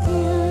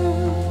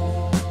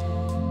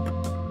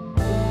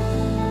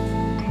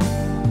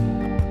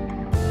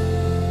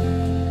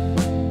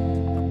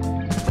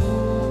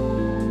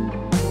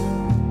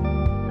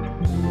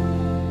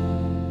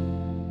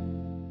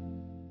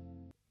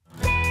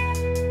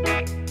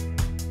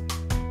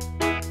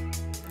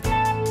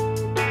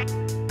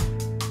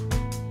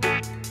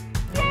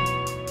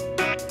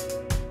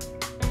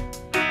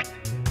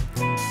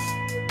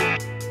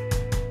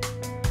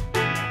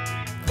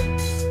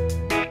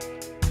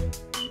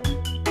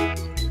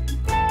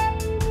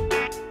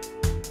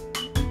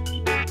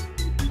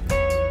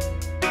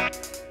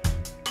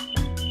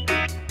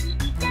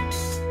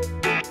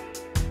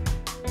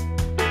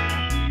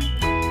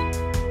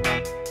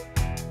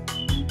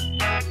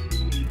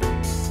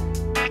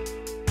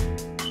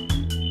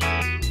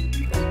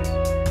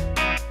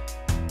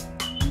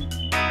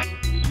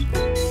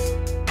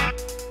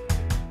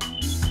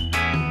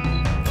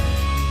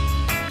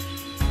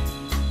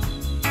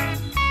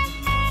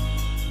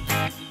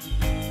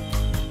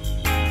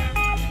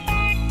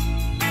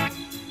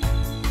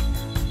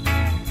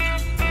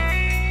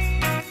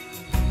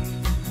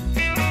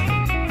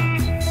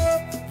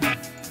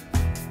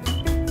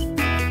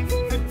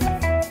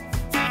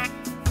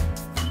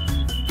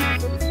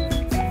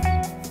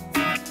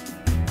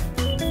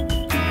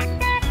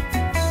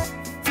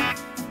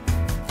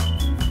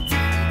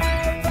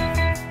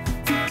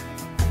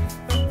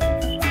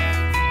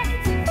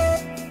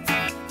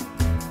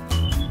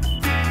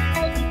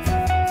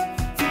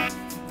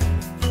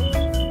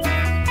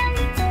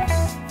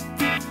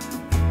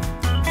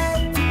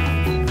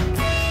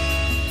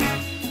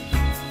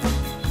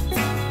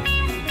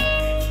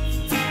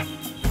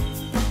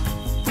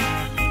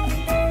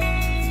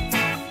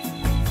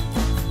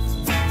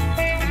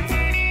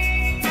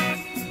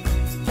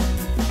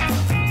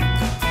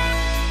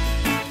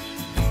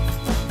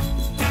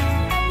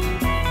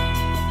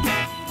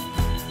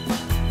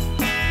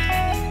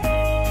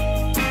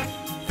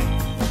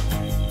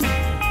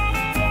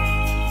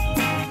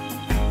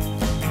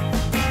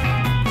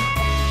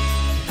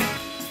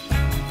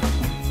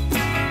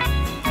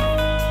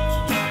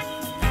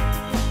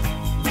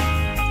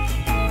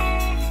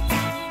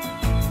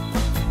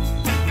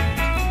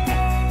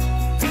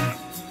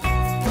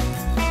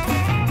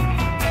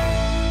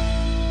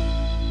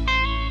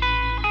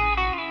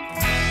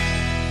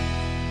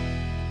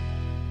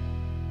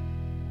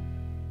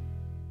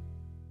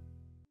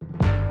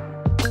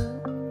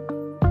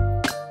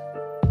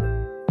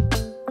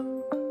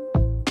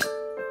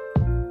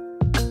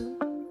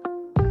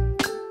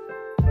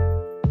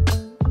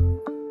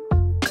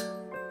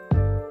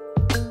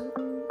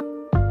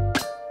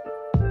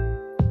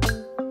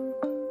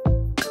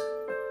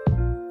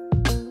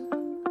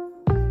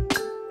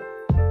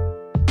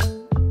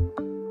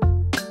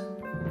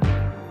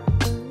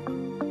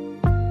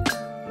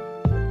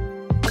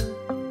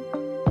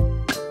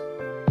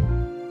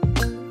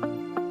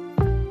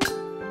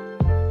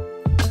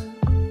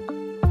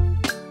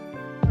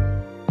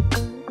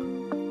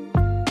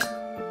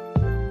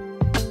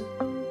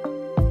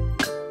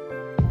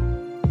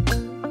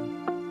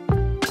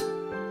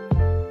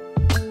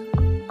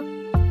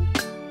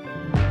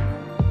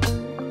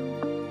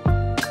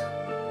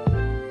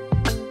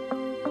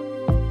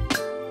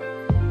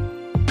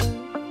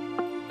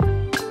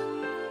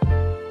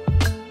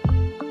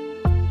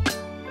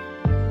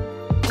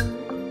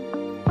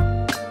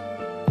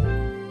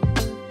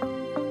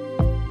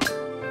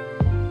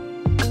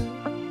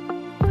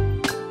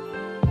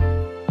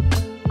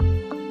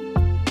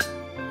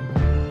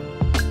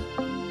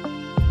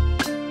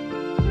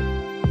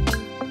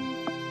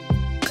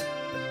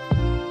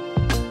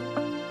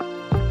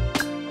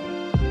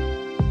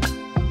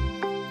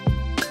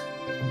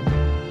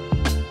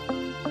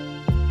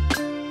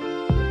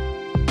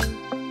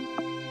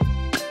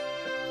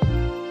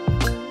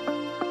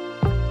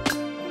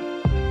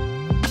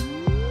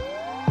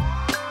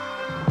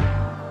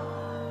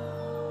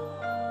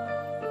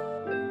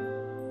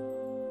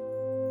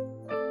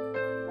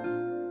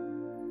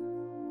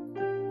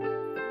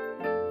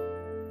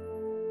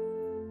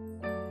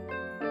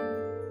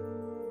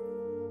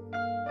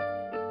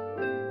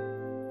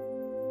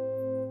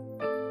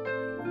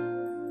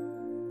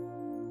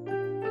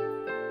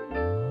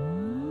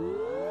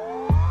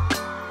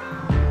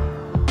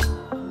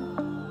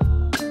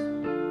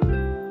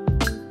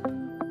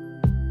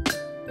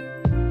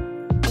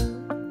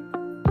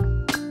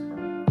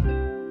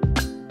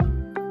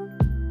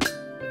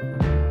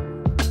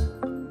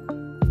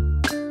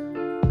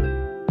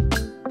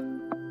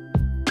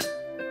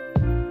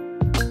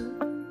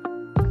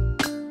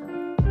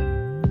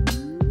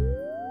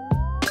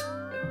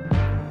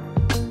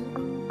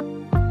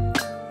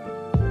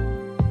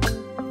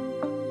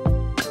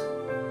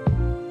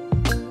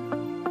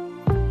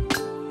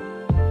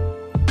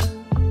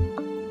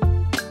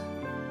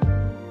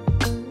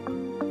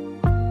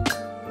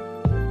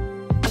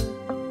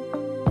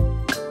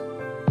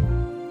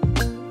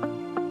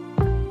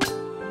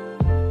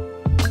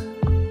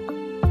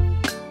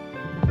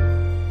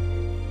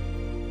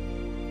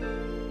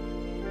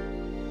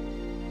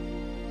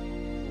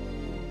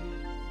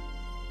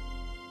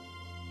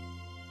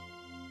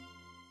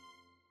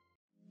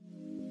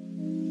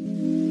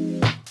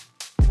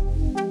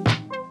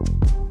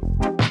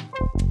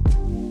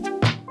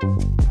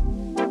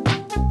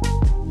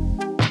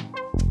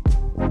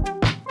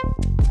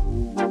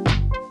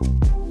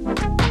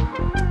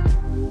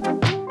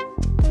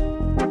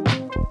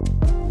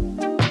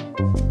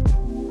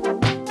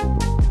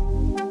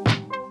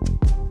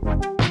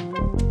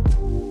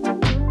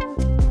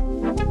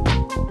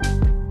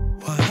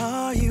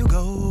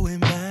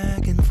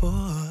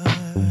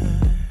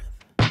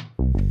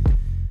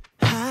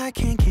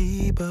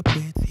up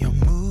with your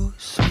mood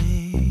swings.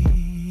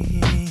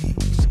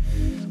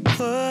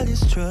 What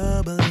is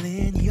trouble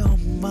in your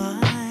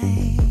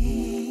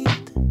mind?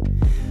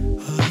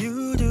 Are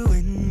you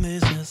doing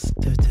this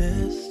just to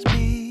test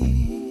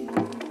me?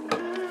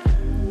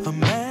 I'm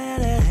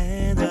mad at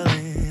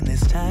handling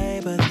this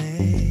type of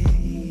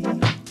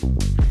thing.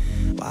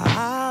 Why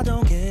I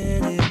don't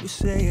get it, you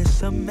say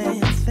it's a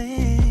man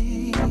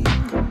thing.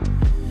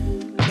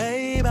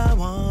 Babe, I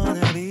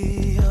wanna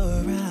be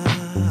around.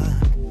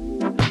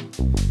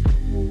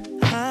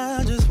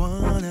 I just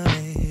wanna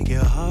make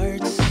your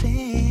heart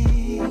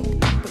sing.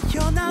 But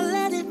you're not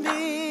letting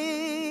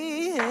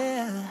me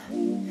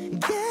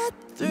get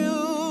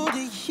through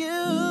to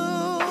you.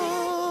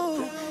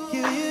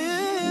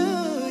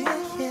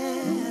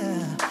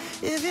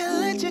 If you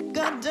let your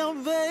guard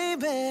down,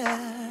 baby,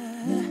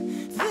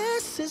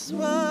 this is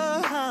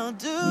what I'll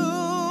do.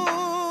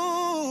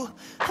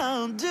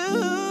 I'll do.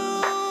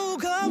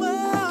 Come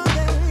on,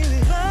 baby.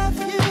 Love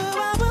you,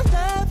 I will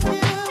love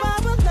you, I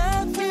will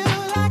love you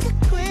like a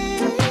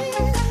queen.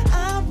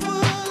 I'm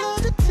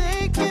willing to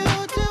take you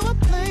to a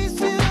place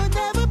you've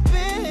never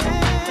been.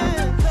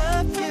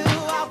 Love you,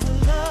 I will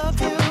love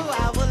you,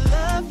 I will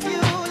love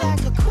you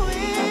like a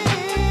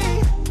queen.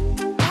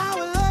 I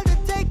would love to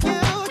take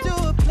you to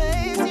a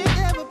place you've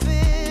never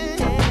been.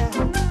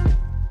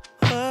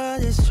 What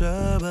is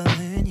trouble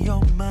in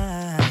your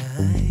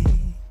mind?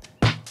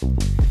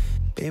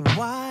 Babe,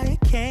 why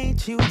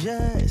can't you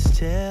just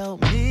tell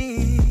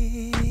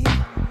me?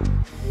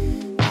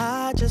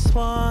 I just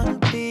wanna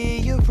be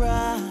your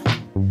bride.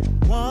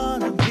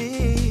 Wanna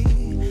be.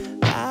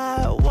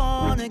 I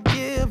wanna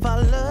give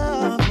our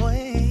love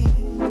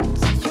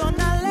wings. You're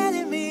not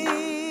letting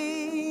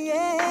me,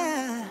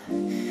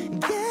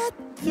 get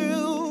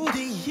through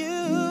to you.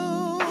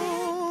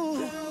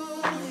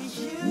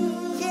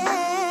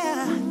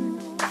 Yeah.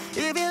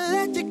 If you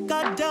let your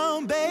guard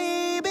down,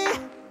 baby,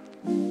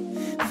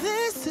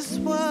 this is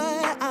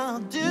what I'll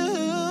do.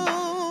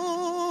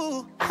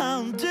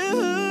 I'll do.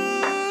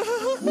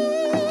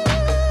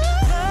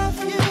 Love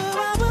you,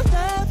 I will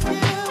love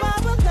you, I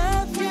will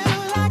love you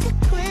like a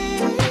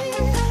queen.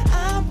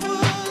 I'm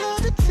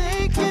willing to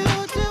take you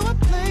to a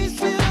place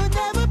you've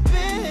never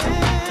been.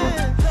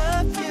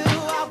 Love you,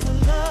 I will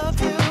love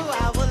you,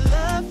 I will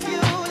love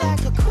you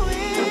like a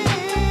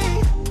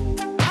queen.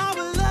 I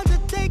would love to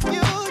take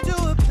you to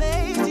a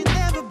place you've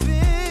never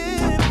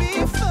been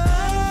before.